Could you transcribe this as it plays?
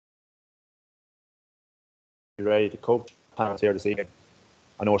ready to coach panels here this evening.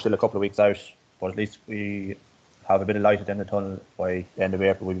 I know we're still a couple of weeks out, but at least we have a bit of light at the end of the tunnel. By the end of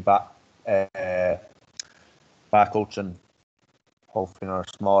April, we'll be back coaching, hopefully in our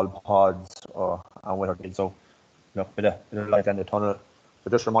small pods and with our kids. So, look, a bit of light at the end of the tunnel. So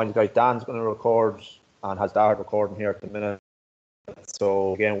just remind you guys, Dan's going to record and has started recording here at the minute.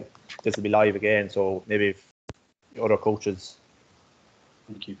 So again, this will be live again. So maybe if other coaches,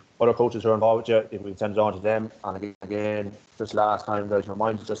 other coaches are involved with you, if we can send it on to them. And again, just last time, guys,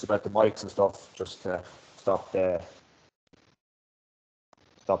 remind you just about the mics and stuff, just to stop the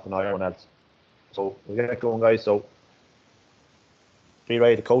noise else. So we're gonna get going, guys. So be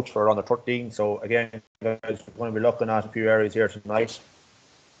ready to coach for under 13. So again, guys, we're going to be looking at a few areas here tonight.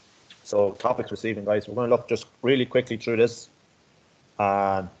 So topics receiving, guys. We're going to look just really quickly through this,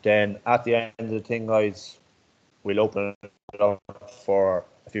 and then at the end of the thing, guys, we'll open it up for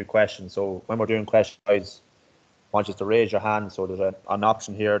a few questions. So when we're doing questions, guys, I want you to raise your hand. So there's an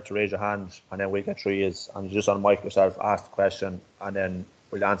option here to raise your hand, and then we'll get through you. And you just unmic yourself, ask the question, and then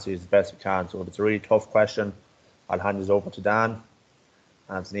we'll answer you as best we can. So if it's a really tough question, I'll hand this over to Dan.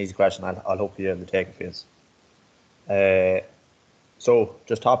 And if it's an easy question, I'll hopefully be able to take it for you. So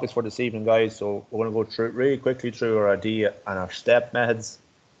just topics for this evening, guys. So we're going to go through really quickly through our idea and our step methods.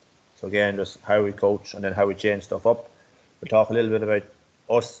 So again, just how we coach and then how we change stuff up. We'll talk a little bit about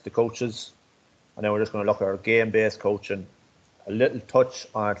us, the coaches, and then we're just going to look at our game-based coaching. A little touch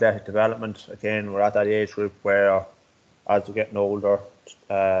on athletic development. Again, we're at that age group where as we're getting older,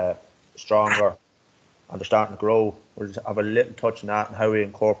 stronger, and they're starting to grow, we'll just have a little touch on that and how we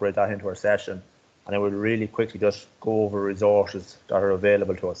incorporate that into our session. And then we'll really quickly just go over resources that are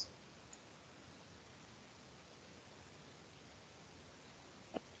available to us.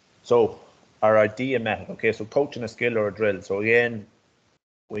 So our idea method, okay, so coaching a skill or a drill. So again,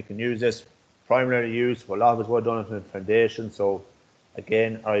 we can use this primarily used for a lot of us who have done it in the foundation. So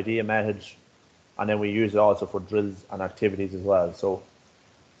again, our idea method, and then we use it also for drills and activities as well. So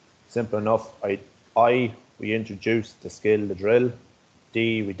simple enough, we introduce the skill, the drill.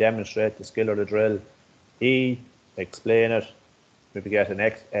 D, we demonstrate the skill or the drill. E, explain it. Maybe get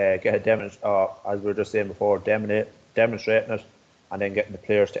a demonstration, as we were just saying before, demonstrating it, and then getting the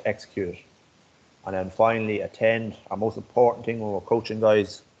players to execute it. And then finally, attend. Our most important thing when we're coaching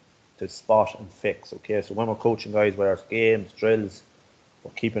guys, to spot and fix. Okay, so when we're coaching guys, whether it's games, drills,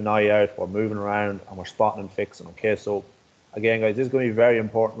 we're keeping an eye out, we're moving around, and we're spotting and fixing. Okay, so again, guys, this is going to be very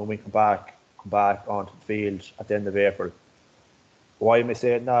important when we come back onto the field at the end of April. Why am I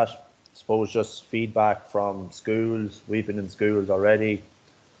saying that? I suppose just feedback from schools. We've been in schools already,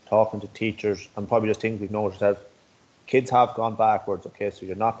 talking to teachers, and probably just things we've noticed that kids have gone backwards. Okay, so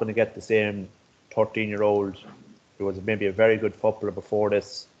you're not going to get the same 13-year-old who was maybe a very good footballer before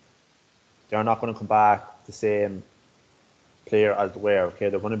this. They're not going to come back the same player as they were. Okay,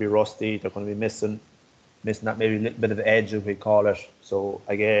 they're going to be rusty. They're going to be missing that maybe a little bit of edge, as we call it. So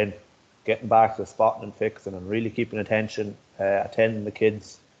again, getting back to spotting and fixing and really keeping attention, attending the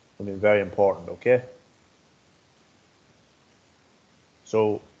kids will be very important, okay?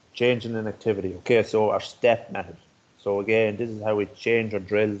 So changing an activity, okay, so our step method. So again, this is how we change our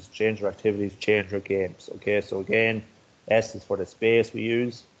drills, change our activities, change our games, okay? So again, S is for the space we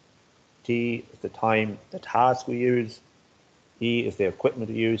use, T is the time, the task we use, E is the equipment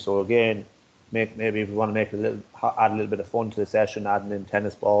we use. So again, maybe if we want to add a little bit of fun to the session, adding in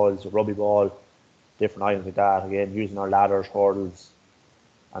tennis balls, rugby ball, different items like that. Again, using our ladders, hurdles,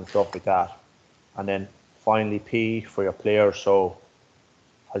 and stuff like that. And then finally, P for your players. So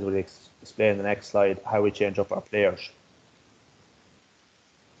as we'll explain in the next slide, how we change up our players.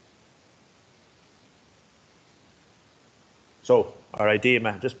 So our idea,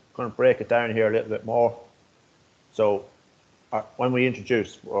 man, just going to break it down here a little bit more. So when we're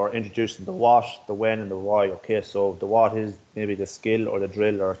introducing the what, the when, and the why. Okay, so the what is maybe the skill or the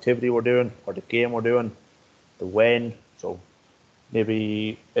drill or activity we're doing or the game we're doing. The when, so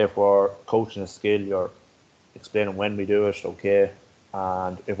maybe if we're coaching a skill, you're explaining when we do it, okay?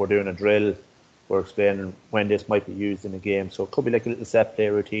 And if we're doing a drill, we're explaining when this might be used in a game. So it could be like a little set play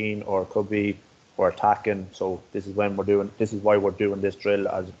routine, or it could be we're attacking. So this is when this is why we're doing this drill,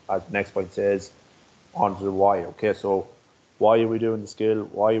 as the next point says, onto the why. Okay, so why are we doing the skill?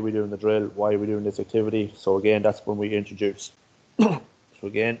 Why are we doing the drill? Why are we doing this activity? So again, that's when we introduce. So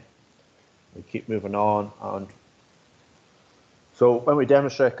again, we keep moving on. And so when we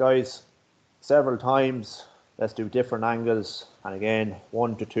demonstrate, guys, several times, let's do different angles. And again,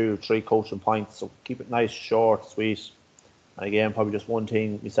 1 to 2, 3 coaching points. So keep it nice, short, sweet. And again, probably just one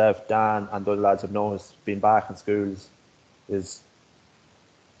thing myself, Dan, and the other lads have noticed being back in schools is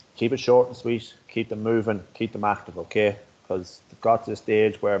keep it short and sweet, keep them moving, keep them active, okay? Because they've got to the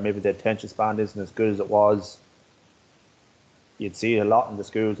stage where maybe the attention span isn't as good as it was. You'd see a lot in the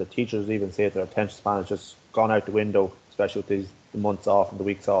schools. The teachers even say their attention span has just gone out the window, especially with the months off and the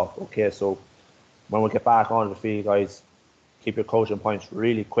weeks off. Okay, so when we get back on the field, guys, keep your coaching points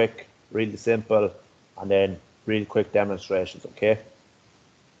really quick, really simple, and then really quick demonstrations, okay?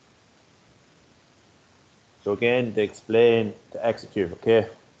 So again, to explain, to execute, okay?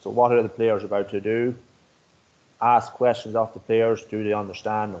 So what are the players about to do? Ask questions of the players, do they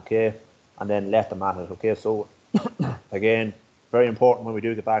understand, okay? And then let them at it, okay? So again, very important when we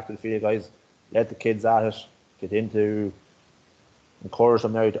do get back to the field, guys, let the kids at it, encourage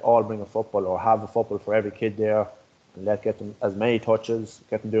them now to all bring a football or have a football for every kid there, and get them as many touches,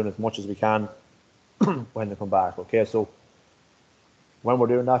 get them doing as much as we can when they come back, okay? So when we're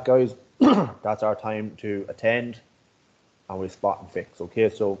doing that, guys, that's our time to attend and we spot and fix, okay?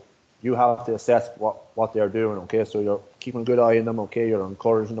 So you have to assess what they're doing, okay? So you're keeping a good eye on them, okay? You're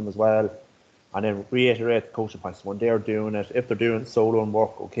encouraging them as well. And then reiterate the coaching points when they're doing it, if they're doing solo and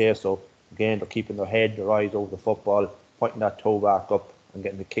work, okay? So again, they're keeping their head, their eyes over the football, pointing that toe back up and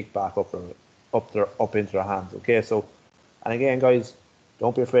getting the kick back up into their hands, okay? So, and again, guys,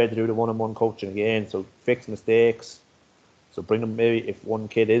 don't be afraid to do the one-on-one coaching again. So fix mistakes. So bring them, maybe if one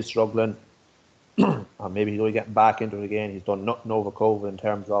kid is struggling, and maybe he's only getting back into it again, he's done nothing over COVID in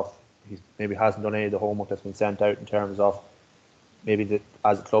terms of, he maybe hasn't done any of the homework that's been sent out in terms of, maybe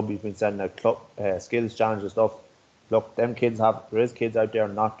as a club you've been sending out club skills challenge and stuff. Look, there is kids out there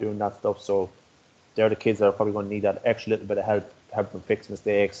not doing that stuff, so they're the kids that are probably going to need that extra little bit of help them fix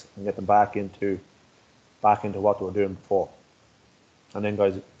mistakes and get them back into what they were doing before. And then,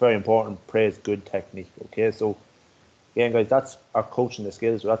 guys, very important, praise good technique, okay? So again, guys, that's our coaching the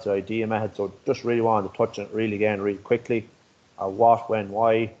skills, so that's our idea method. So just really wanted to touch on it really quickly, our what, when,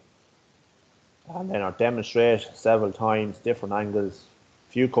 why, and then our demonstrate several times, different angles,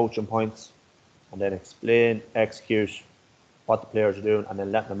 few coaching points, and then explain, execute what the players are doing, and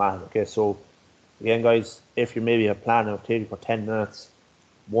then let them at it, okay? So again, guys, if you maybe have planned an activity for 10 minutes,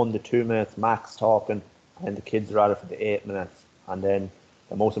 1 to 2 minutes max talking, and the kids are at it for the 8 minutes. And then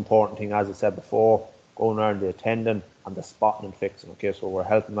the most important thing, as I said before, going around the attending and the spotting and fixing, okay? So we're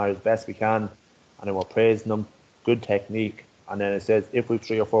helping them out as best we can, and then we're praising them, good technique. And then it says, if we've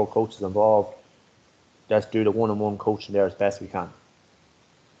 3 or 4 coaches involved, let's do the one-on-one coaching there as best we can.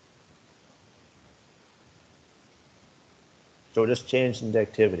 So just changing the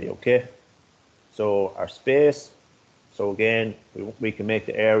activity, okay? So our space, so again, we can make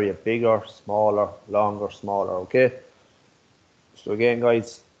the area bigger, smaller, longer, smaller, okay? So again,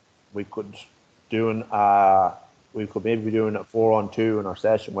 guys, we could maybe be doing a 4-on-2 in our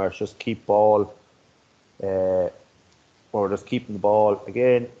session where it's just keep ball, or just keeping the ball.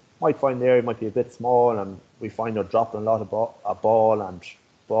 Again, might find the area might be a bit small, and we find they're dropping a lot of ball, and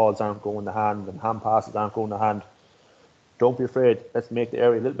balls aren't going to hand, and hand passes aren't going to hand. Don't be afraid. Let's make the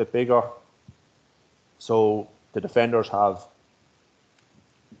area a little bit bigger, so the defenders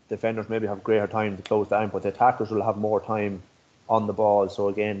maybe have greater time to close down, but the attackers will have more time on the ball. So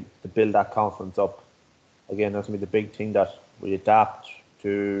again, to build that confidence up. Again, that's going to be the big thing that we adapt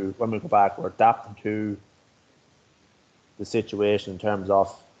to when we go back. We're adapting to the situation in terms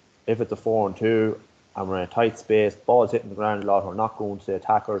of, if it's a 4-on-2 and we're in a tight space, ball's hitting the ground a lot, we're not going to the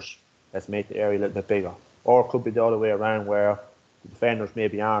attackers, let's make the area a little bit bigger. Or it could be the other way around, where the defenders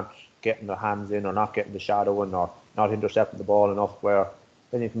maybe aren't getting their hands in, or not getting the shadow in, or not intercepting the ball enough, where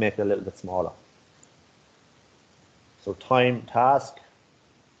then you can make it a little bit smaller. So time, task.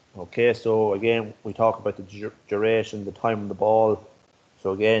 Okay, so again, we talk about the duration, the time on the ball.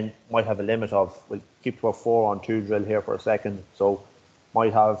 So again, might have a limit of, we'll keep to a 4-on-2 drill here for a second. So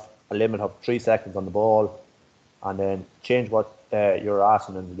might have a limit of 3 seconds on the ball, and then change what you're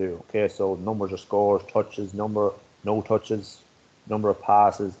asking them to do. Okay, so numbers of scores, touches, no touches, number of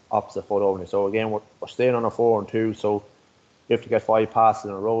passes, opposite foot only. So again, we're staying on a 4-on-2. So if you get 5 passes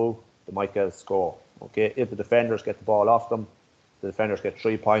in a row, they might get a score. Okay, if the defenders get the ball off them, the defenders get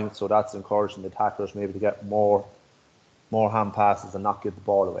 3 points. So that's encouraging the attackers maybe to get more hand passes and not give the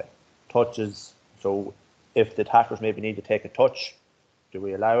ball away. Touches, so if the attackers maybe need to take a touch, do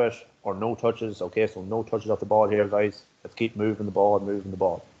we allow it, or no touches? Okay, so no touches off the ball here, guys. Let's keep moving the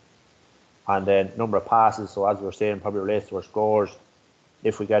ball. And then number of passes, so as we were saying, probably relates to our scores.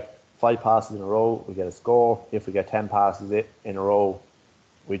 If we get 5 passes in a row, we get a score. If we get 10 passes in a row,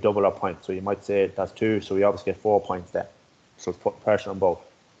 we double our points. So you might say that's 2, so we obviously get 4 points there. So it's put pressure on both.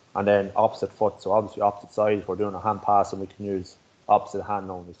 And then opposite foot, so obviously opposite side, if we're doing a hand pass, and we can use opposite hand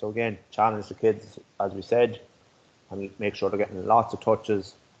only. So again, challenge the kids, as we said, and make sure they're getting lots of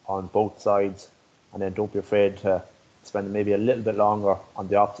touches on both sides, and then don't be afraid to spend maybe a little bit longer on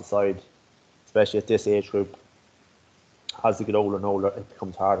the opposite side, especially at this age group. As they get older and older, it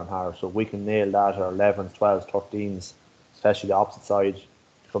becomes harder and harder. So we can nail that at 11s, 12s, 13s, especially the opposite side,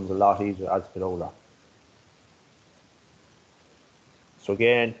 becomes a lot easier as they get older. So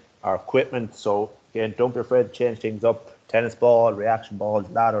again, our equipment. So again, don't be afraid to change things up. Tennis ball, reaction balls,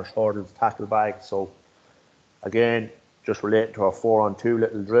 ladders, hurdles, tackle bags. So again, just related to our 4-on-2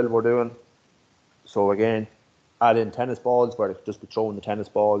 little drill we're doing. So again, add in tennis balls where they could just be throwing the tennis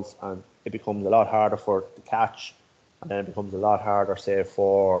balls, and it becomes a lot harder for the catch, and then it becomes a lot harder, say,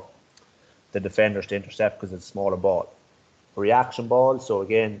 for the defenders to intercept because it's a smaller ball. Reaction balls, so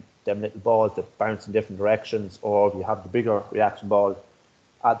again, them little balls that bounce in different directions, or if you have the bigger reaction ball,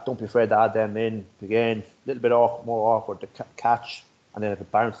 don't be afraid to add them in. Again, a little bit more awkward to catch, and then if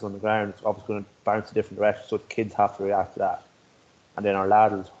it bounces on the ground, it's obviously going to bounce in different directions, so the kids have to react to that. And then our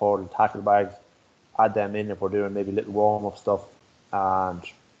ladders, hurdle, tackle bags, add them in if we're doing maybe little warm-up stuff. And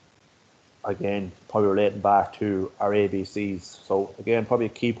again, probably relating back to our ABCs. So again, probably a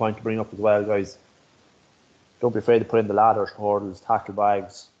key point to bring up as well, guys. Don't be afraid to put in the ladders, hurdles, tackle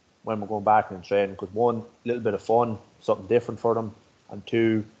bags when we're going back in training, because one, a little bit of fun, something different for them, and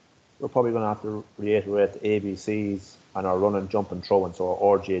two, we're probably going to have to reiterate the ABCs and our running, jumping, throwing, so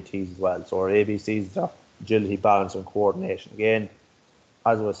our RGATs as well. So our ABCs are agility, balance, and coordination. Again,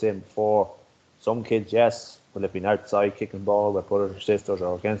 as I was saying before, some kids, yes, will have been outside kicking ball with brothers or sisters,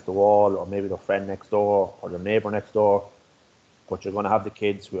 or against the wall, or maybe their friend next door, or their neighbour next door. But you're going to have the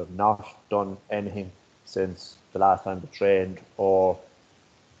kids who have not done anything since the last time they trained, or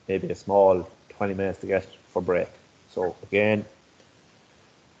maybe a small 20 minutes to get for break. So again,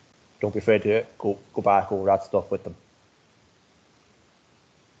 don't be afraid to go back over that stuff with them.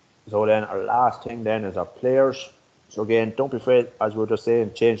 So then our last thing then is our players. So again, don't be afraid, as we were just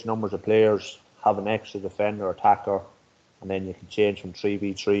saying, change numbers of players, have an extra defender or attacker, and then you can change from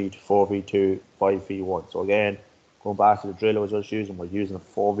 3v3 to 4v2, 5v1. So again, going back to the drill I was just using, we're using a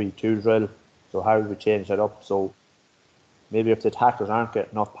 4v2 drill. So how do we change that up? So maybe if the attackers aren't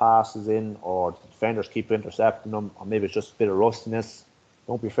getting enough passes in, or the defenders keep intercepting them, or maybe it's just a bit of rustiness,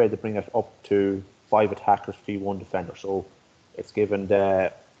 don't be afraid to bring it up to 5 attackers, 3-1 defender. So it's giving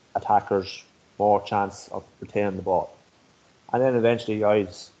the attackers more chance of retaining the ball. And then eventually,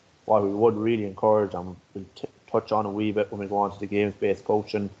 guys, what we would really encourage, and we'll touch on a wee bit when we go on to the games-based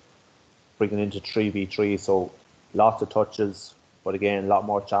coaching, bringing into 3v3. So lots of touches, but again, a lot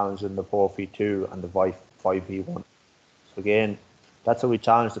more challenge in the 4v2 and the 5v1. So again, that's how we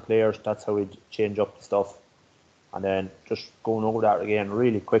challenge the players. That's how we change up the stuff. And then just going over that again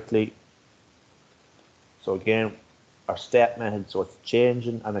really quickly. So again, our step method, so it's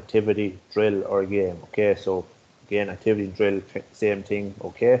changing an activity, drill, or a game. Okay, so again, activity and drill, same thing.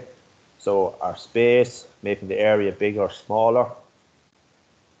 Okay, so our space, making the area bigger or smaller.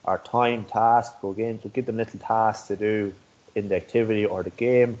 Our time, task, so again, to give them little tasks to do in the activity or the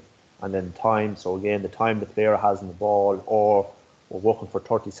game. And then time, so again, the time the player has in the ball, or we're working for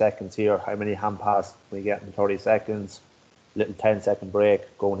 30 seconds here, how many hand passes can we get in 30 seconds, little 10-second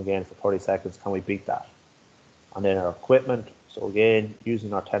break, going again for 30 seconds, can we beat that? And then our equipment, so again,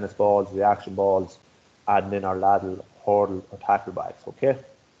 using our tennis balls, reaction balls, adding in our ladder, hurdle, or tackle bags, okay?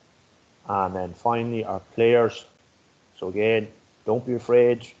 And then finally, our players, so again, don't be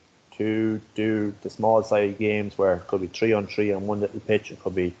afraid to do the small-sided games where it could be 3-on-3 on one little pitch, it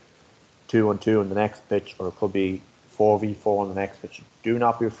could be 2-on-2 on the next pitch, or it could be 4v4 on the next pitch. Do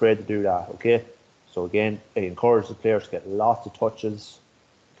not be afraid to do that, okay? So again, it encourages the players to get lots of touches,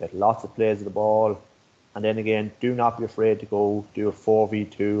 get lots of plays of the ball, and then again, do not be afraid to go do a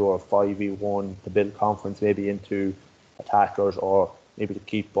 4v2 or 5v1 to build confidence maybe into attackers, or maybe to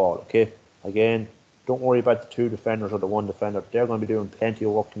keep ball, okay? Again, don't worry about the 2 defenders or the 1 defender. They're going to be doing plenty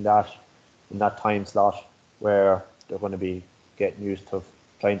of work in that time slot, where they're going to be getting used to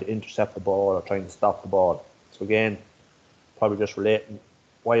trying to intercept the ball or trying to stop the ball. So again, probably just relating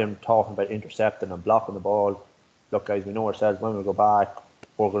why I'm talking about intercepting and blocking the ball. Look, guys, we know ourselves, when we go back,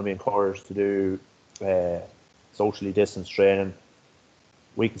 we're going to be encouraged to do socially distanced training.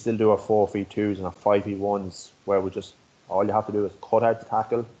 We can still do our 4v2s and our 5v1s, where we just, all you have to do is cut out the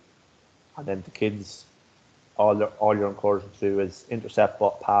tackle, and then the kids, all you're encouraged to do is intercept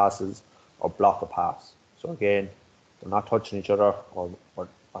passes or block a pass. So again, they're not touching each other, or we're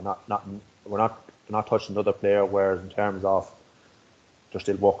not touching the other player, whereas in terms of they're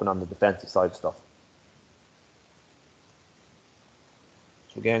still working on the defensive side stuff.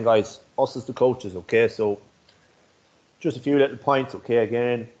 So again, guys, us as the coaches, okay, so just a few little points, okay,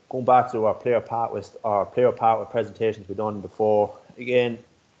 again, going back to our player pathway presentations we've done before. Again,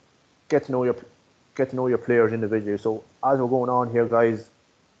 get to know your players individually. So as we're going on here, guys,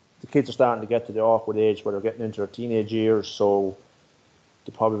 the kids are starting to get to the awkward age where they're getting into their teenage years, so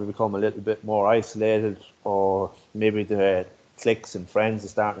they probably become a little bit more isolated, or maybe the cliques and friends are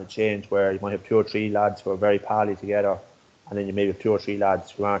starting to change, where you might have 2 or 3 lads who are very pally together, and then you maybe have 2 or 3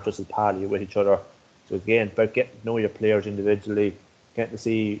 lads who aren't just as pally with each other. So again, about getting to know your players individually, getting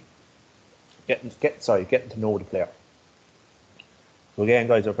to know the player. So again,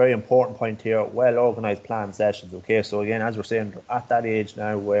 guys, a very important point here, well-organised planned sessions, okay? So again, as we're saying, we're at that age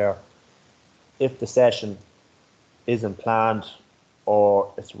now where if the session isn't planned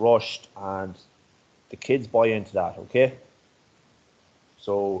or it's rushed, and the kids buy into that, okay?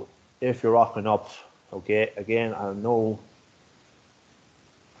 So if you're rocking up, okay, again, I know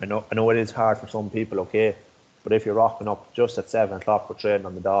it is hard for some people, okay? But if you're rocking up just at 7 o'clock for training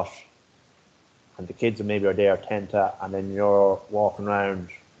on the dot, and the kids maybe are there 10 to, and then you're walking around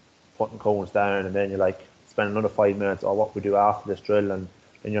putting cones down, and then you're like, spend another 5 minutes, or what we do after this drill, and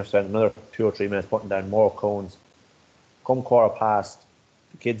then you're spending another 2 or 3 minutes putting down more cones. Come 1:15,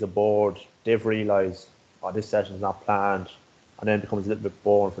 the kids are bored, they've realised, oh, this session's not planned, and then it becomes a little bit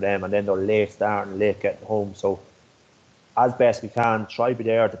boring for them, and then they're late starting, late getting home. So as best we can, try to be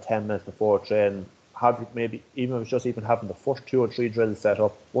there at the 10 minutes before training. Have maybe, even if it's just even having the first 2 or 3 drills set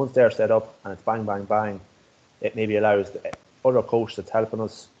up, once they're set up and it's bang, bang, bang, it maybe allows the other coach that's helping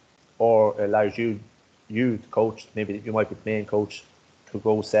us, or it allows you the coach, maybe you might be the main coach, to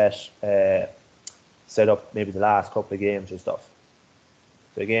go set up maybe the last couple of games and stuff.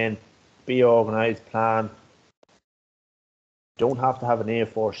 So again, be organised, plan. Don't have to have an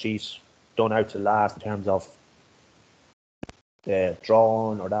A4 sheet done out to last in terms of the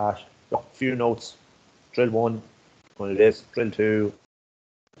drawing or that. A few notes. Drill 1, going to this. Drill 2,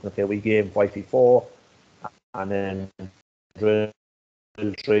 okay, we gave 5v4, and then drill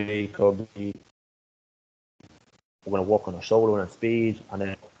 3 could be we're going to work on our shoulder and speed, and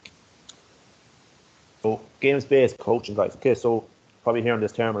then so games-based coaching, guys. Okay, so probably hearing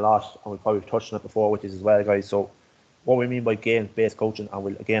this term a lot, and we've probably touched on it before with this as well, guys. So what we mean by games-based coaching,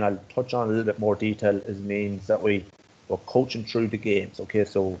 and I'll touch on a little bit more detail, is means that we're coaching through the games. Okay,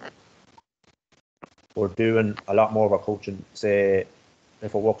 so we're doing a lot more of our coaching, say,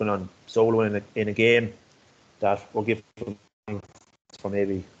 if we're working on solo in a game, that we'll give for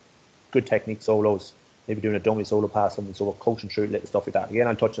maybe good technique solos, maybe doing a dummy solo pass, something, so we're coaching through little stuff like that. Again,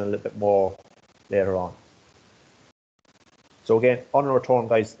 I'll touch on a little bit more later on. So again, on a return,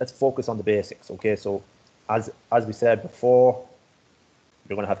 guys, let's focus on the basics, okay? So as we said before,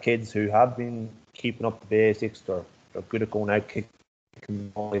 you're going to have kids who have been keeping up the basics, they're good at going out, kicking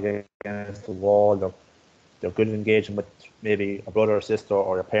against the wall, they're good at engaging with maybe a brother or sister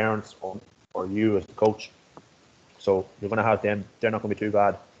or your parents or you as the coach. So you're going to have them, they're not going to be too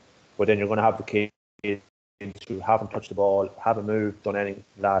bad. But then you're going to have the kids who haven't touched the ball, haven't moved, done anything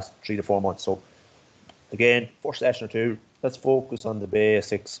the last 3 to 4 months. So again, first session or 2, let's focus on the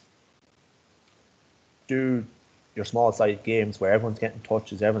basics. Do your small side games where everyone's getting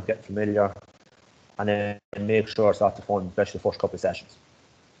touches, everyone's getting familiar, and then make sure it's lots of fun, especially the first couple of sessions.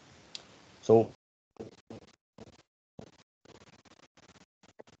 So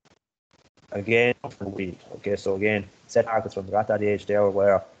again, okay, so again, set targets when they're at that age there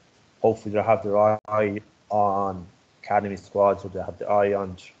where hopefully they'll have their eye on academy squads, or they have their eye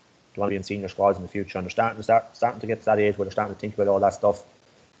on they want to be in senior squads in the future, and they're starting to get to that age where they're starting to think about all that stuff.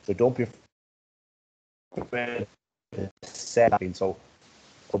 So don't be afraid to set. So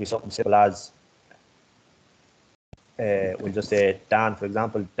it could be something simple as we'll just say, Dan, for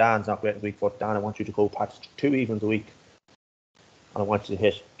example, Dan's not great in week 4. Dan, I want you to go practice 2 evenings a week, and I want you to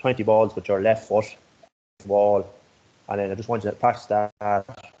hit 20 balls with your left foot wall, and then I just want you to practice that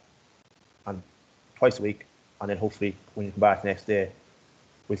and twice a week, and then hopefully when you come back the next day,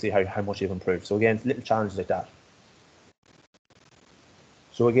 we'll see how much you've improved. So again, little challenges like that.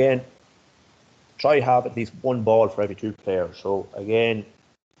 So again, try to have at least 1 ball for every 2 players. So again,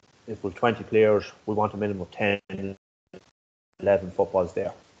 if we've 20 players, we want a minimum of 10, 11 footballs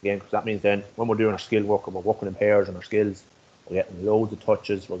there. Again, because that means then when we're doing our skill work and we're working in pairs on our skills, we're getting loads of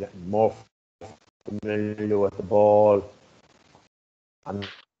touches, we're getting more familiar with the ball, and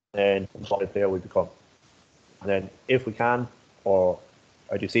then the solid player we become. And then if we can, or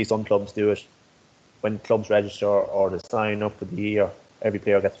I do see some clubs do it, when clubs register or they sign up for the year, every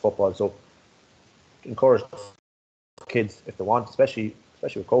player gets football. So encourage kids if they want, especially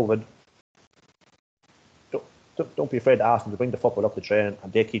with COVID. Don't be afraid to ask them to bring the football up to train,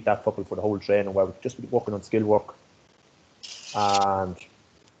 and they keep that football for the whole training, where we just be working on skill work, and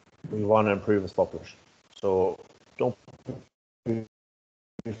we want to improve as footballers. So don't be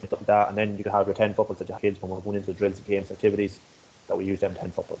that, and then you can have your 10 footballs that you have kids when we're going into drills, games, activities, that we use them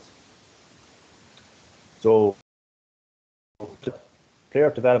 10 footballs. So player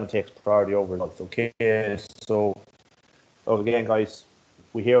development takes priority over results. Okay, so again, guys,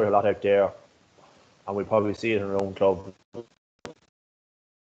 we hear it a lot out there, and we probably see it in our own club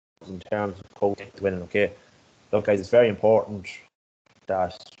in terms of coaching winning. Okay, look, guys, it's very important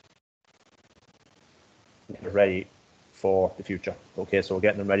that we're ready for the future. Okay, so we're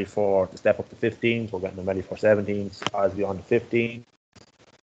getting them ready for the step up to 15s, we're getting them ready for 17s, as beyond the 15s.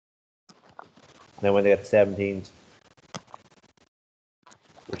 And then when they get to 17s,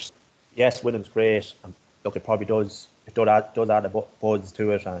 which, yes, winning's great, and look, it probably does add a buzz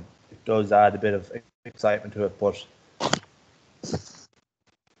to it, and it does add a bit of excitement to it, but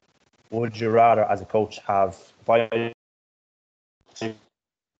would you rather, as a coach, have 5,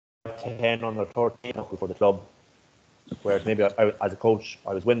 10 on the 13 for the club, whereas maybe as a coach,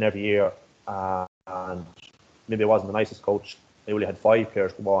 I was winning every year, and maybe I wasn't the nicest coach, I only had 5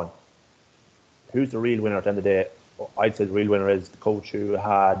 players go on. Who's the real winner at the end of the day? I'd say the real winner is the coach who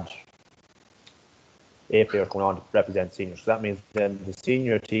had 8 players going on to represent seniors. So that means then the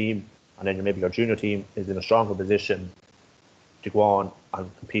senior team and then maybe your junior team is in a stronger position to go on and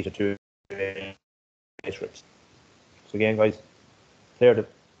compete at 2 age groups. So again, guys, player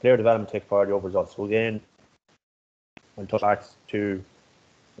development takes priority over results. So again, we'll touch back to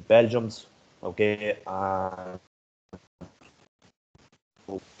the Belgians, okay, and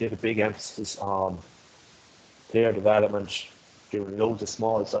we'll give a big emphasis on player development, doing loads of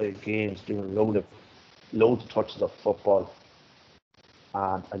small sided games, doing loads of touches of football.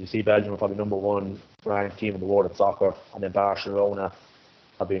 And as you see, Belgium are probably number 1 ranked team in the world at soccer, and then Barcelona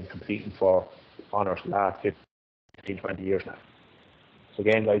have been competing for honours the last 15, 20 years now. So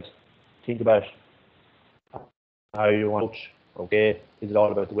again, guys, think about how you want to coach. Okay, is it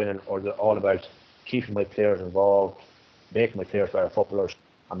all about the winning, or is it all about keeping my players involved, making my players better footballers,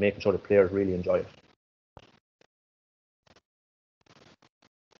 and making sure the players really enjoy it?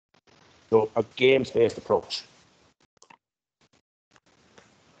 So a games-based approach.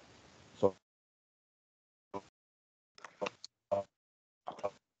 So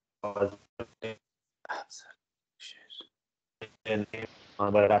and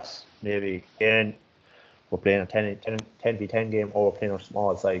whether that's maybe again we're playing a 10v10 game or we're playing a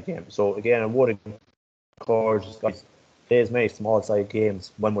small side game. So again, I would encourage guys play as many small side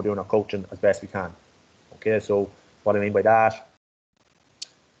games when we're doing our coaching as best we can. Okay, so what I mean by that,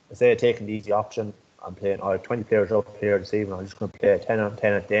 instead of taking the easy option, I'm playing I have 20 players up here this evening, I'm just going to play a 10 on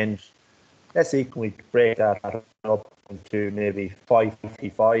 10 at the end. Let's see, can we break that up into maybe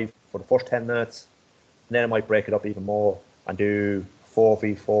 5v5 for the first 10 minutes, and then I might break it up even more and do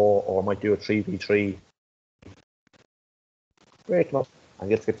 4v4, or I might do a 3v3. Break them up and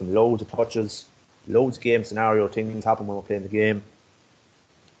get them loads of touches, loads of game scenario things happen when we're playing the game,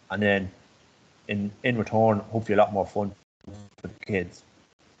 and then in return, hopefully a lot more fun for the kids.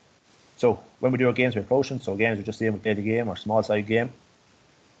 So when we do our games with approaching, so again, as we just see, we play the game or small side game,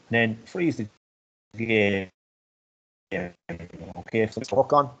 and then freeze the game. Okay, so let's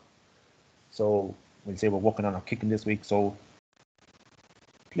work on. So we'll say we're working on our kicking this week. So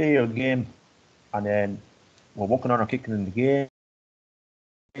play your game, and then we're working on our kicking in the game.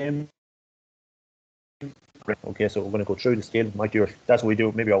 Okay, so we're going to go through the skill. That's what we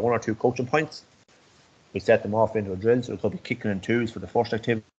do. Maybe our 1 or 2 coaching points. We set them off into a drill. So it could be kicking in 2s for the first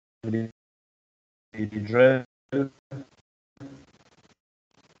activity drill, and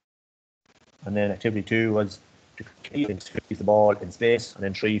then activity 2 was to feed the ball in space, and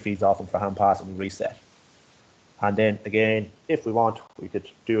then 3 feeds off them for hand pass, and we reset. And then again, if we want, we could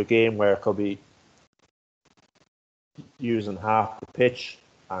do a game where it could be using half the pitch,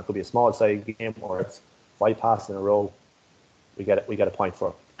 and it could be a small side game, or it's 5 passes in a row. We get a point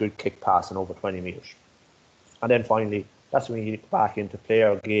for good kick passing over 20 meters. And then finally, that's when you get back into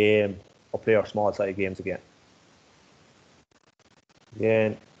player game or player small side games again.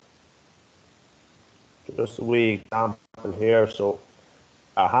 Again, just a wee example here. So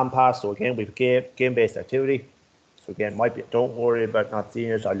a hand pass. So again, we've game-based activity. So again, don't worry about not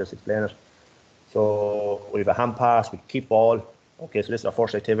seeing it. I'll just explain it. So we have a hand pass. We keep ball. Okay, so this is our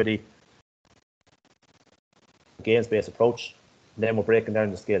first activity. Games-based approach. And then we're breaking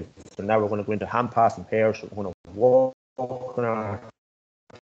down the skills. So now we're going to go into hand pass and pairs. So we're going to walk on our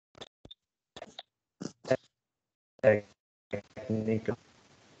technique.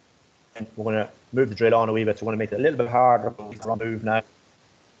 And we're going to move the drill on a wee bit. So we're going to make it a little bit harder. Move now.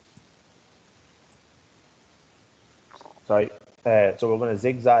 Sorry. So we're going to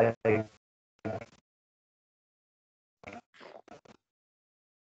zigzag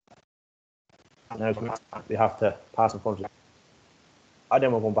now we have to pass in front of it. And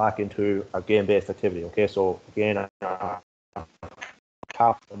then we're going back into our game-based activity. Okay, so again, our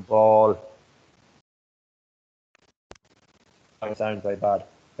cap and ball. That sounds very bad.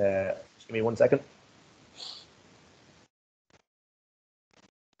 Just give me 1 second.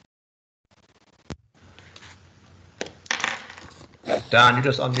 Dan, you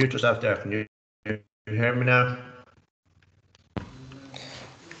just unmute yourself there. Can you hear me now?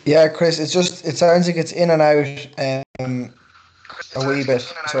 Yeah, Chris, it sounds like it's in and out a wee bit.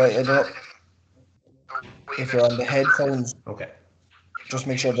 So I don't. If you're on the headphones, Okay. just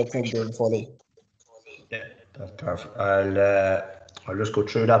make sure they're plugged in fully. Yeah, that's perfect. I'll just go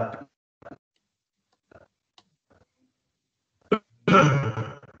through that.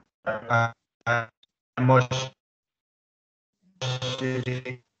 Much.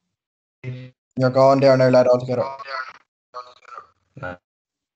 You're gone there now, lad, altogether.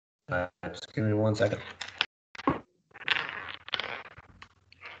 Just give me 1 second.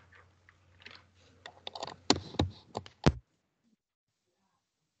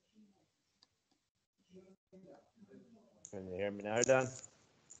 Can you hear me now, Dan?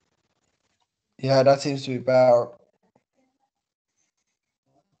 Yeah, that seems to be better.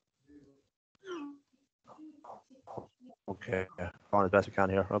 Okay, on as best we can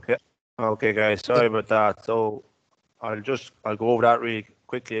here. Okay, guys, sorry about that. So I'll go over that really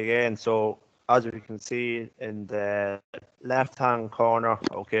quickly again. So as we can see in the left-hand corner,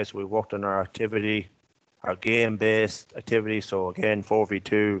 okay, so we worked on our activity, our game-based activity. So again,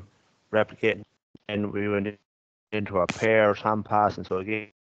 4v2, replicating, and we went into our pairs, hand passing. So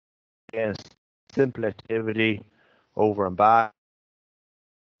again, simple activity, over and back.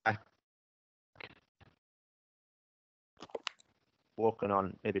 Working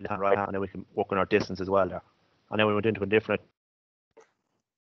on maybe left hand, right hand, and then we can work on our distance as well there. And then we went into a different.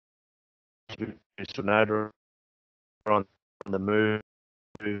 So now they're on the move,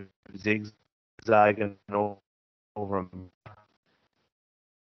 zigzagging over and back.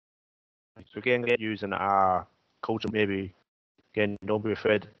 So again, using our coach, maybe again, don't be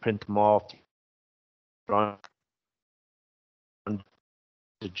afraid to print them off. Run the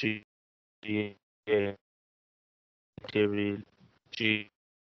G activity, G.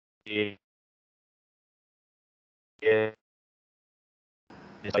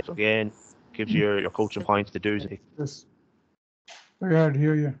 So again, gives you your coaching points to do. Yes. Very hard to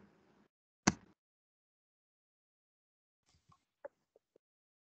hear you.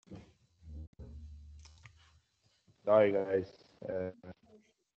 Sorry, guys.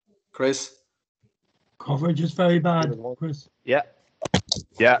 Chris? Coverage is very bad, Chris. Yeah.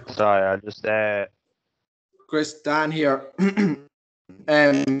 Sorry, I just Chris, Dan here.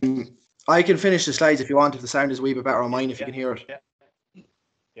 I can finish the slides if you want, if the sound is a wee bit better on mine, if you can hear it.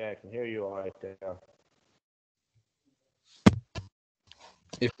 Yeah, I can hear you all right there.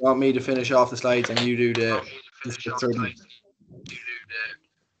 If you want me to finish off the slides and you do the 30.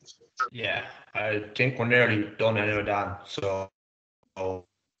 Yeah, I think we're nearly done anyway, Dan. So,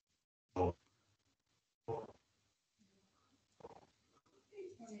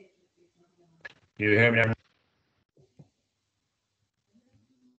 you hear me now?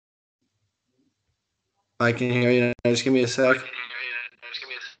 I can hear you now. Just give me a sec.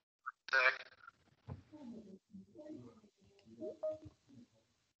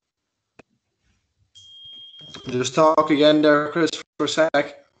 Just talk again there, Chris, for a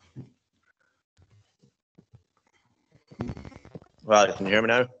sec. Right, can you hear me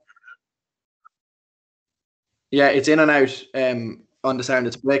now? Yeah, it's in and out on the sound.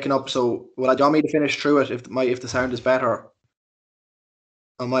 It's breaking up. So, do you want me to finish through it if the sound is better?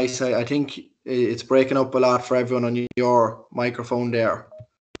 On my side, I think it's breaking up a lot for everyone on your microphone there.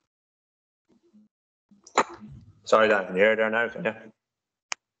 Sorry, Dan, can you hear there now? Can you?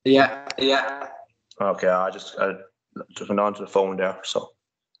 Yeah. Okay, I just went on to the phone there. So,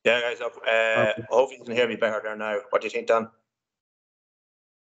 yeah, guys, Okay. hopefully you can hear me better there now. What do you think, Dan?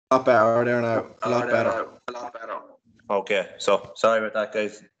 A lot better there now. A lot better. Okay, so sorry about that,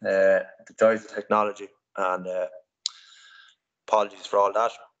 guys. The joys of technology, and apologies for all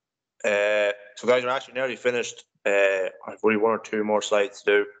that. So, guys, we're actually nearly finished. I've only 1 or 2 more slides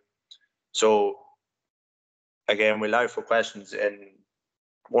to do. So, again, we allow for questions in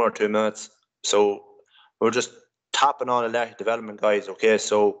 1 or 2 minutes. So, we're just tapping on electric development, guys. Okay,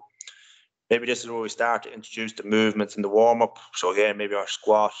 so maybe this is where we start to introduce the movements in the warm up. So, again, maybe our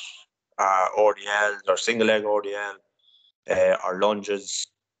squat, our RDLs, our single leg RDL, our lunges,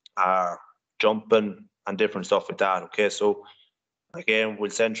 our jumping, and different stuff like that. Okay, so again, we'll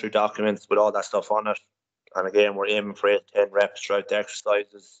send through documents with all that stuff on it. And again, we're aiming for 8 to 10 reps throughout the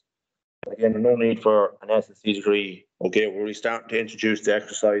exercises. Again, no need for an SSC degree. Okay, we're really starting to introduce the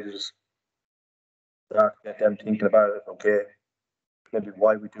exercises. Start to get them thinking about it. Okay, maybe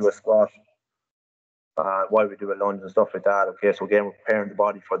why we do a squat, why we do a lunge and stuff like that. Okay, so again, we're preparing the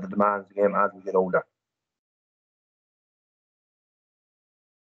body for the demands of the game as we get older.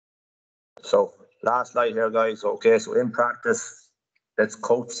 So last slide here, guys. Okay, so in practice, let's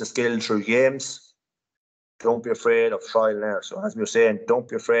coach the skill through games. Don't be afraid of trial and error. So as we were saying, don't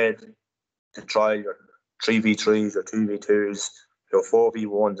be afraid to try your 3v3s or 2v2s, your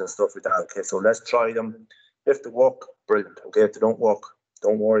 4v1s and stuff like that. Okay, so let's try them. If they work, brilliant. Okay, if they don't work,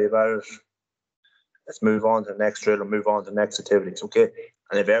 don't worry about it. Let's move on to the next drill or move on to the next activities. Okay,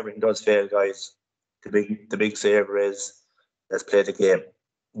 and if everything does fail, guys, the big saver is let's play the game.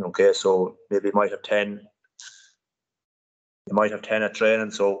 Okay, so maybe you might have 10. You might have 10 at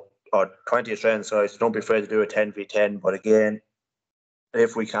training, or 20 at training. So don't be afraid to do a 10v10. But again,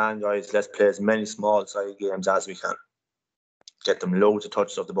 if we can, guys, let's play as many small-sided games as we can. Get them loads of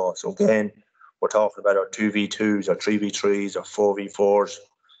touches of the ball. So again, we're talking about our 2v2s, or 3v3s, or 4v4s,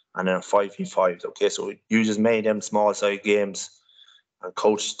 and then our 5v5s. Okay, so use as many of them small-sided games and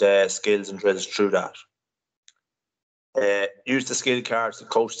coach the skills and drills through that. Use the skill cards to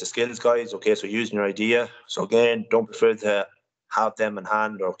coach the skills, guys. Okay, so using your idea. So again, don't be afraid to have them in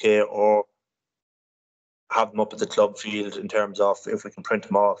hand, okay, or have them up at the club field in terms of if we can print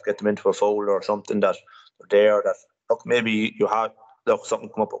them off, get them into a folder or something that are there that, look, maybe you have, something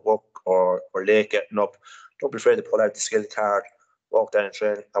come up at work or late getting up. Don't be afraid to pull out the skill card, walk down and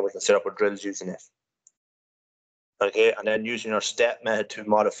train, and we can set up our drills using it. Okay, and then using your step method to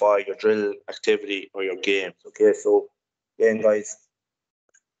modify your drill activity or your games. Okay, so again, guys,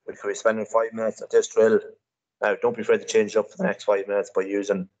 we could be spending 5 minutes at this drill. Now, don't be afraid to change it up for the next 5 minutes by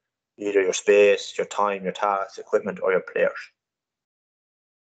using either your space, your time, your tasks, equipment, or your players.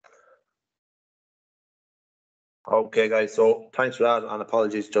 Okay, guys, so thanks for that, and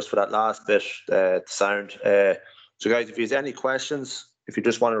apologies just for that last bit, the sound. So, guys, if you have any questions, if you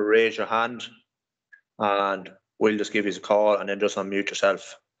just want to raise your hand, and we'll just give you a call, and then just unmute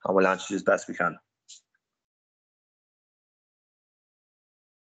yourself, and we'll answer you as best we can.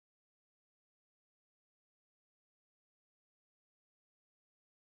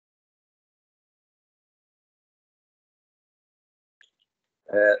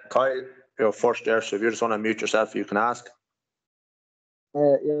 Kyle, you're first there, so if you just want to mute yourself, you can ask. Yeah,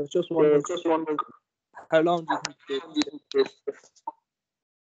 I was just wondering, how long do you think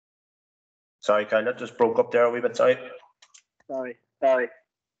Sorry, Kyle, that just broke up there a wee bit, sorry. Sorry.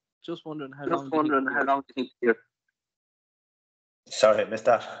 Just wondering how long do you think you're... Sorry, I missed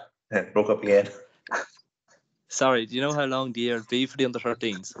that. It broke up again. Sorry, do you know how long the year will be for the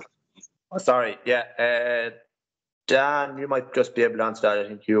under-13s? Oh, sorry, yeah. Dan, you might just be able to answer that. I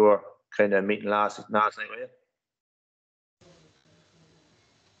think you were kind of meeting last night, were you?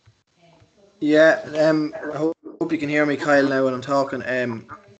 Yeah, I hope you can hear me, Kyle, now when I'm talking.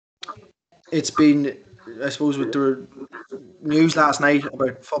 It's been, I suppose, with the news last night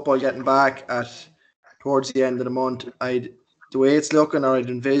about football getting back towards the end of the month, the way it's looking, or I'd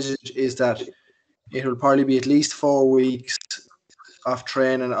envisage, is that it will probably be at least 4 weeks of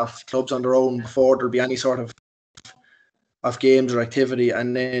training of clubs on their own before there'll be any sort of games or activity,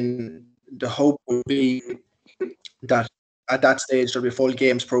 and then the hope would be that at that stage there'll be a full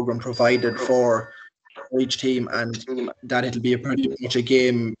games program provided for each team, and that it'll be pretty much a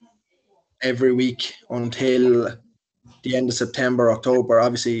game every week until the end of September, October.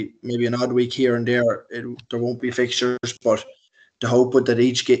 Obviously, maybe an odd week here and there. There won't be fixtures, but the hope would that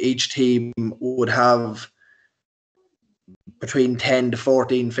each team would have between 10 to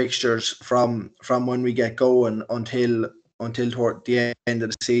 14 fixtures from when we get going until toward the end of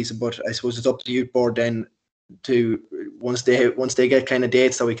the season. But I suppose it's up to the youth board then to once they get kind of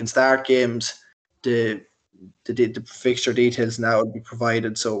dates that we can start games, the fixture details now will be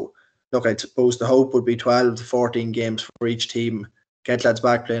provided. So look, I suppose the hope would be 12 to 14 games for each team. Get lads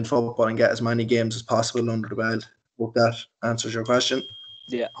back playing football and get as many games as possible under the belt. Hope that answers your question.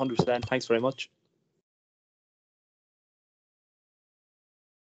 Yeah, 100%. Thanks very much.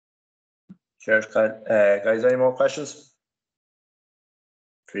 Cheers, Kyle. Guys, any more questions?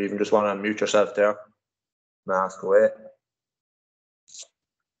 If you even just want to mute yourself there and ask away.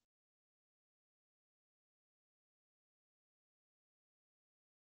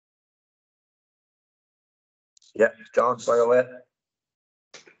 Yeah, John, fire away.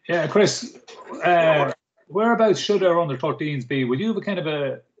 Yeah, Chris, whereabouts should our under-13s be? Would you have a kind of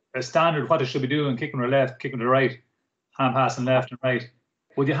a standard what they should be doing, kicking to the left, kicking to the right, hand passing left and right?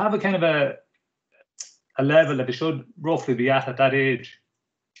 Would you have a kind of a level that they should roughly be at that age?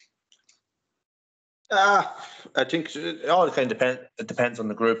 I think it all kind of depends on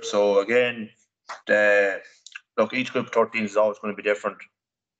the group. So again, look, each group of 13 is always going to be different.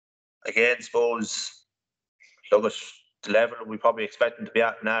 Again, suppose, look at the level we probably expect them to be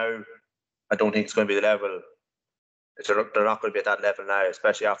at now. I don't think it's going to be the level. They're not going to be at that level now,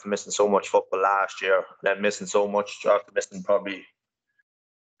 especially after missing so much football last year. Then missing so much after missing probably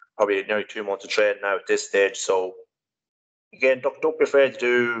nearly 2 months of training now at this stage. So again, don't be afraid to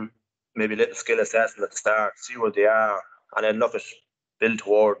do maybe a little skill assessment at the start, see where they are, and then look at build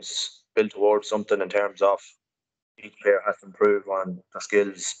towards something in terms of each player has to improve on their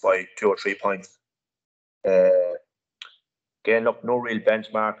skills by 2 or 3 points. Again, look, no real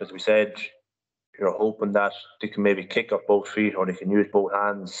benchmark, as we said. You're hoping that they can maybe kick up both feet or they can use both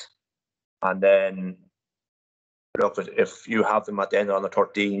hands. And then, look, if you have them at the end on the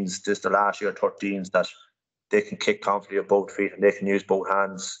 13s, this is the last year 13s, that they can kick confidently with both feet and they can use both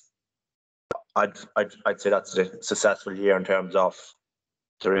hands, I'd say that's a successful year in terms of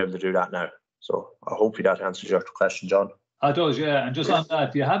they're able to do that now. So hopefully that answers your question, John. It does, yeah. And just on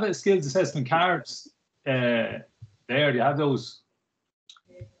that, do you have a skills assessment cards there? Do you have those?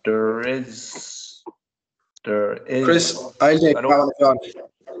 There is. Chris, I'll take that one, John.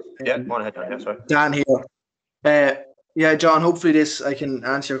 Yeah, go on ahead, Dan. Yeah, sorry. Dan here. Yeah, John, hopefully I can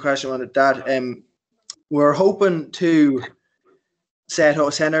answer your question on it. That we're hoping to send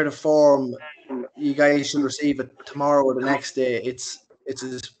out a form. You guys should receive it tomorrow or the next day. It's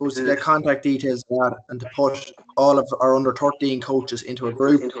supposed to get contact details and to put all of our under 13 coaches into a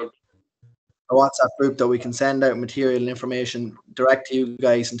group, a WhatsApp group that we can send out material and information direct to you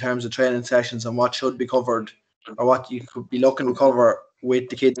guys in terms of training sessions and what should be covered or what you could be looking to cover with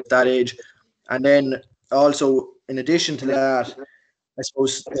the kids at that age. And then also, in addition to that, I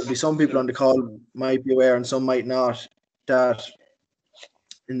suppose there'll be some people on the call might be aware and some might not, that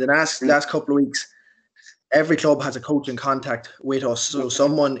in the last couple of weeks, every club has a coach in contact with us. So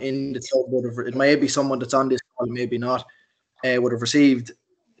someone in the club it may be someone that's on this call, maybe not, would have received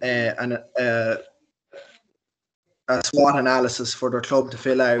a SWOT analysis for their club to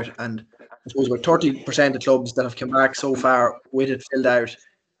fill out. And I suppose with 30% of clubs that have come back so far with it filled out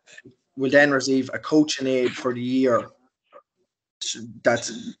will then receive a coaching aid for the year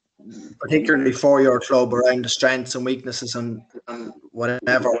that's particularly for your club around the strengths and weaknesses and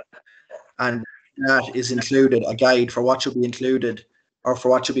whatever. And that is included, a guide for what should be included or for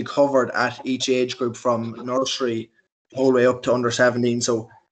what should be covered at each age group from nursery all the way up to under 17. So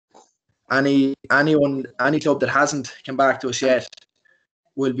any club that hasn't come back to us yet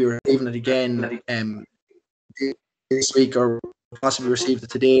will be receiving it again this week or possibly received it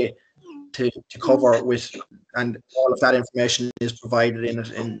today to cover with, and all of that information is provided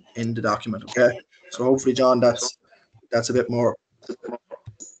in the document. Okay, so hopefully, John, that's a bit more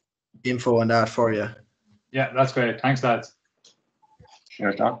info on that for you. Yeah, that's great. Thanks, lads.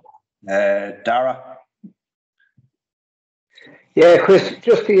 Sure, John. Dara. Yeah, Chris,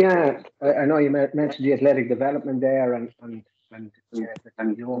 just the I know you mentioned the athletic development there and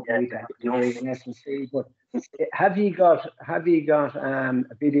you won't need to have an S&C, but have you got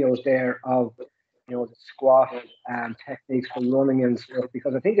videos there of the squat techniques for running and stuff?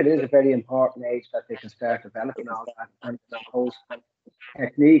 Because I think it is a very important age that they can start developing all that, and I suppose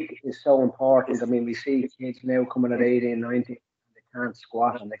technique is so important. I mean, we see kids now coming at 18, 19, they can't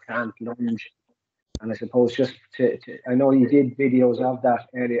squat and they can't lunge. And I suppose just I know you did videos of that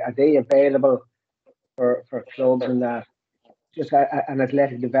earlier. Are they available for clubs and that? Just an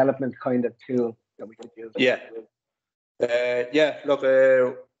athletic development kind of tool that we could use. Yeah. Look,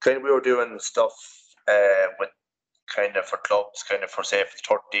 kind of we were doing stuff with kind of for clubs, kind of for say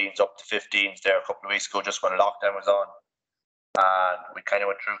for the 13s up to 15s there a couple of weeks ago, just when lockdown was on, and we kind of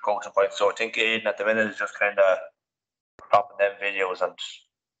went through coaching points. So I think Aidan at the minute is just kind of dropping them videos, and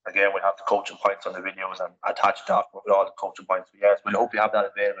again we'll have the coaching points on the videos and attach the document with all the coaching points. But yes, we'll hope you have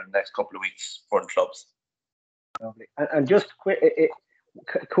that available in the next couple of weeks for the clubs. Lovely. And just quick,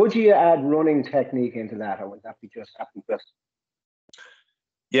 could you add running technique into that, or would that be just?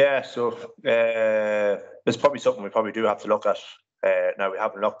 Yeah, so it's probably something we probably do have to look at. Now we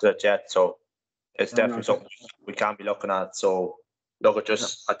haven't looked at it yet, so it's definitely something we can be looking at. So look, at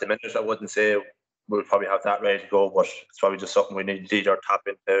just at the minute, I wouldn't say we'll probably have that ready to go, but it's probably just something we need to either tap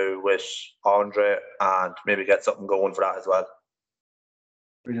into with Andre and maybe get something going for that as well.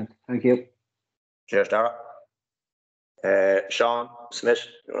 Brilliant, thank you. Cheers, Dara. Sean Smith,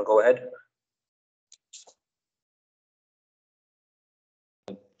 you want to go ahead?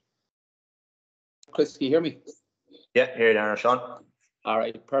 Chris, can you hear me? Yeah, here you are, Sean. All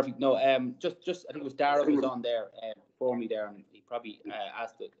right, perfect. No, just I think it was Dara who was on there before me there, and he probably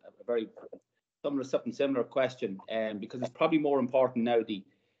asked a very something similar question, because it's probably more important now, the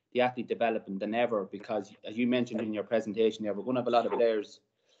athlete development than ever, because as you mentioned in your presentation there, we're going to have a lot of players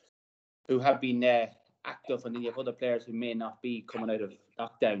who have been active, and then you have other players who may not be coming out of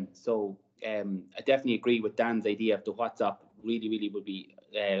lockdown. So I definitely agree with Dan's idea of the WhatsApp. Really would be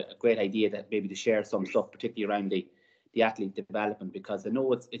a great idea that maybe to share some stuff, particularly around the athlete development, because I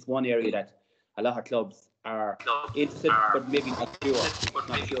know it's one area that a lot of clubs are interested, but maybe not sure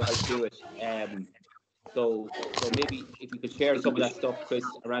how to do it. So maybe if you could share some of that stuff, Chris,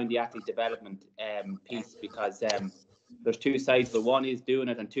 around the athlete development piece, because there's two sides of it. One is doing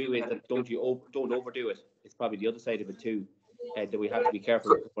it, and two is that don't overdo it. It's probably the other side of it too, that we have to be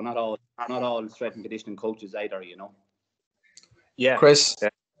careful with. We're not all strength and conditioning coaches either, you know. Yeah, Chris,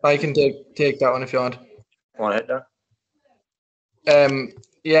 I can take that one if you want. Go on ahead there.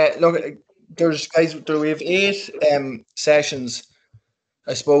 Yeah, look, we have 8 sessions,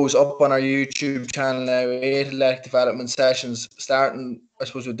 I suppose, up on our YouTube channel now. 8 athletic development sessions, starting, I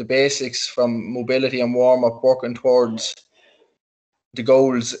suppose, with the basics from mobility and warm up, working towards the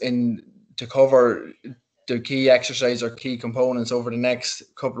goals to cover the key exercise or key components over the next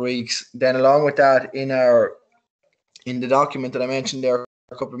couple of weeks. Then, along with that, in the document that I mentioned there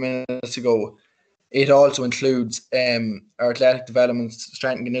a couple of minutes ago, it also includes our athletic development,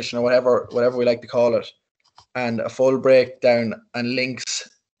 strength and conditioning, or whatever we like to call it, and a full breakdown and links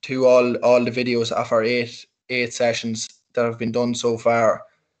to all the videos of our eight sessions that have been done so far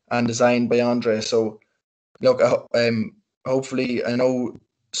and designed by Andre. So, look, hopefully, I know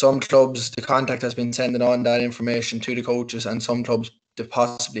some clubs, the contact has been sending on that information to the coaches, and some clubs they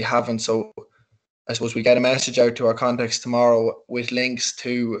possibly haven't. So, I suppose we get a message out to our contacts tomorrow with links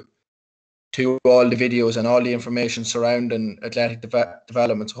to all the videos and all the information surrounding athletic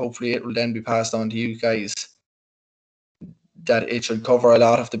development. So hopefully it will then be passed on to you guys, that it should cover a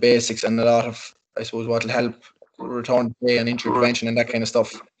lot of the basics and a lot of, I suppose, what will help return to play and injury prevention and that kind of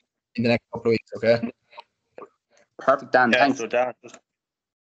stuff in the next couple of weeks. Okay. Perfect, Dan. Thanks. So Dan,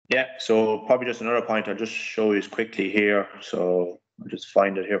 so probably just another point I'll just show you quickly here. So I'll just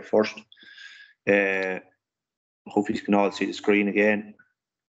find it here first. Hopefully you can all see the screen again.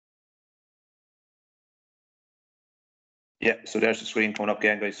 Yeah, so there's the screen coming up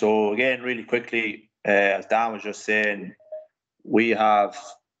again, guys. So again, really quickly, as Dan was just saying, we have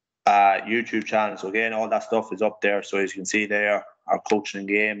a YouTube channel. So again, all that stuff is up there. So as you can see there, our coaching and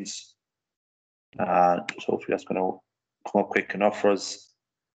games. So hopefully that's going to come up quick enough for us.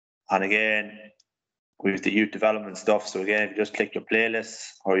 And again, we have the youth development stuff. So again, if you just click your playlists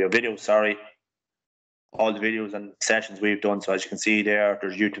or your videos, all the videos and sessions we've done. So as you can see there,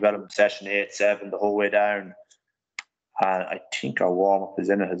 there's youth development session 8, 7, the whole way down. And I think our warm-up is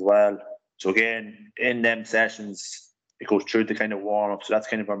in it as well. So again, in them sessions, it goes through the kind of warm-up. So that's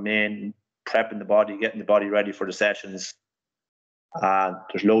kind of our main prepping the body, getting the body ready for the sessions. And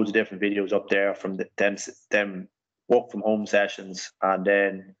there's loads of different videos up there from them work from home sessions. And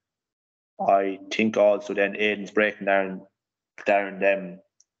then I think also then Aidan's breaking down them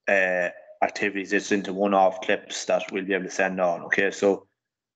activities. It's into one-off clips that we'll be able to send on. Okay, so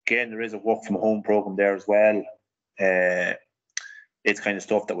again, there is a work from home program there as well. It's kind of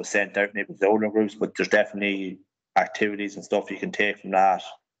stuff that was sent out maybe to the older groups, but there's definitely activities and stuff you can take from that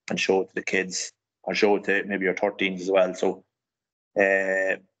and show it to the kids, or show it to maybe your 13s as well. So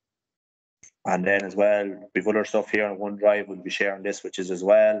and then as well, we've other stuff here on OneDrive. We'll be sharing this, which is as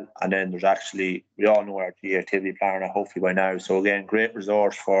well. And then there's actually, we all know our activity planner hopefully by now. So again, great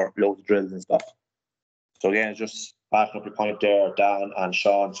resource for loads of drills and stuff. So again, it's just backing up your point there, Dan and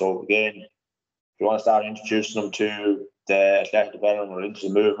Sean. So again, if you want to start introducing them to the athletic development or into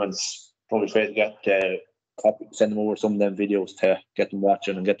the movements, don't be afraid to send them over some of them videos to get them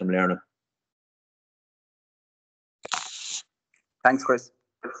watching and get them learning. Thanks, Chris.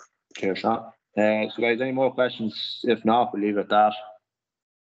 Cheers, Sean. So guys, any more questions? If not, we'll leave it at that.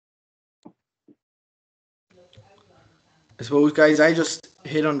 I suppose, guys, I just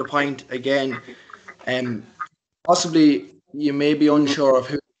hit on the point again. Possibly you may be unsure of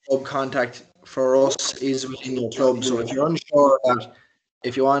who the club contact for us is within your club. So if you're unsure of that,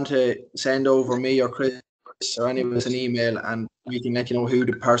 if you want to send over me or Chris or any of us an email, and we can let you know who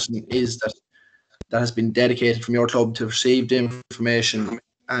the person is that has been dedicated from your club to receive the information.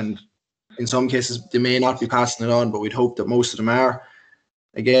 And in some cases, they may not be passing it on, but we'd hope that most of them are.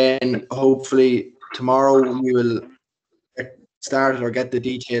 Again, hopefully tomorrow we will get started or get the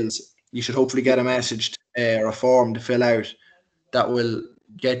details. You should hopefully get a message or a form to fill out that will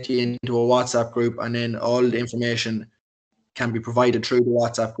get you into a WhatsApp group, and then all the information can be provided through the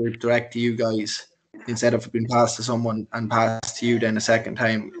WhatsApp group direct to you guys. instead of being passed to someone and passed to you then a second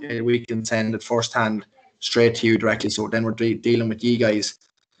time, we can send it first hand straight to you directly. So then we're dealing with you guys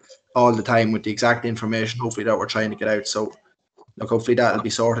all the time with the exact information, hopefully, that we're trying to get out. So look, hopefully that'll be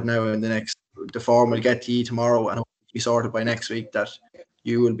sorted now in the form will get to you tomorrow and hopefully be sorted by next week, that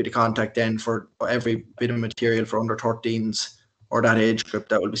you will be the contact then for every bit of material for under 13s or that age group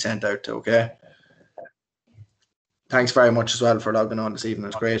that will be sent out to, okay? Thanks very much as well for logging on this evening.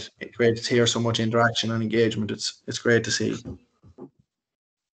 It's great to hear so much interaction and engagement. It's great to see.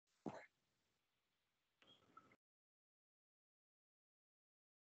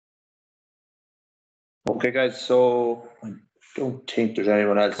 Okay, guys, so I don't think there's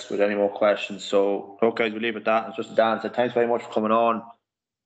anyone else with any more questions. So, okay, guys, we'll leave it at that. It's just Dan said, thanks very much for coming on.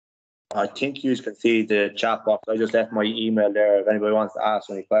 I think you can see the chat box. I just left my email there if anybody wants to ask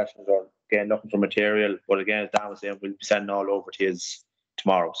any questions or, again, looking for material. But again, as Dan was saying, we'll be sending all over to you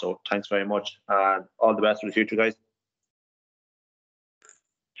tomorrow. So, thanks very much and all the best for the future, guys.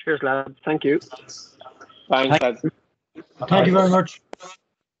 Cheers, lads. Thank you. Thanks, lads. Thank you very much.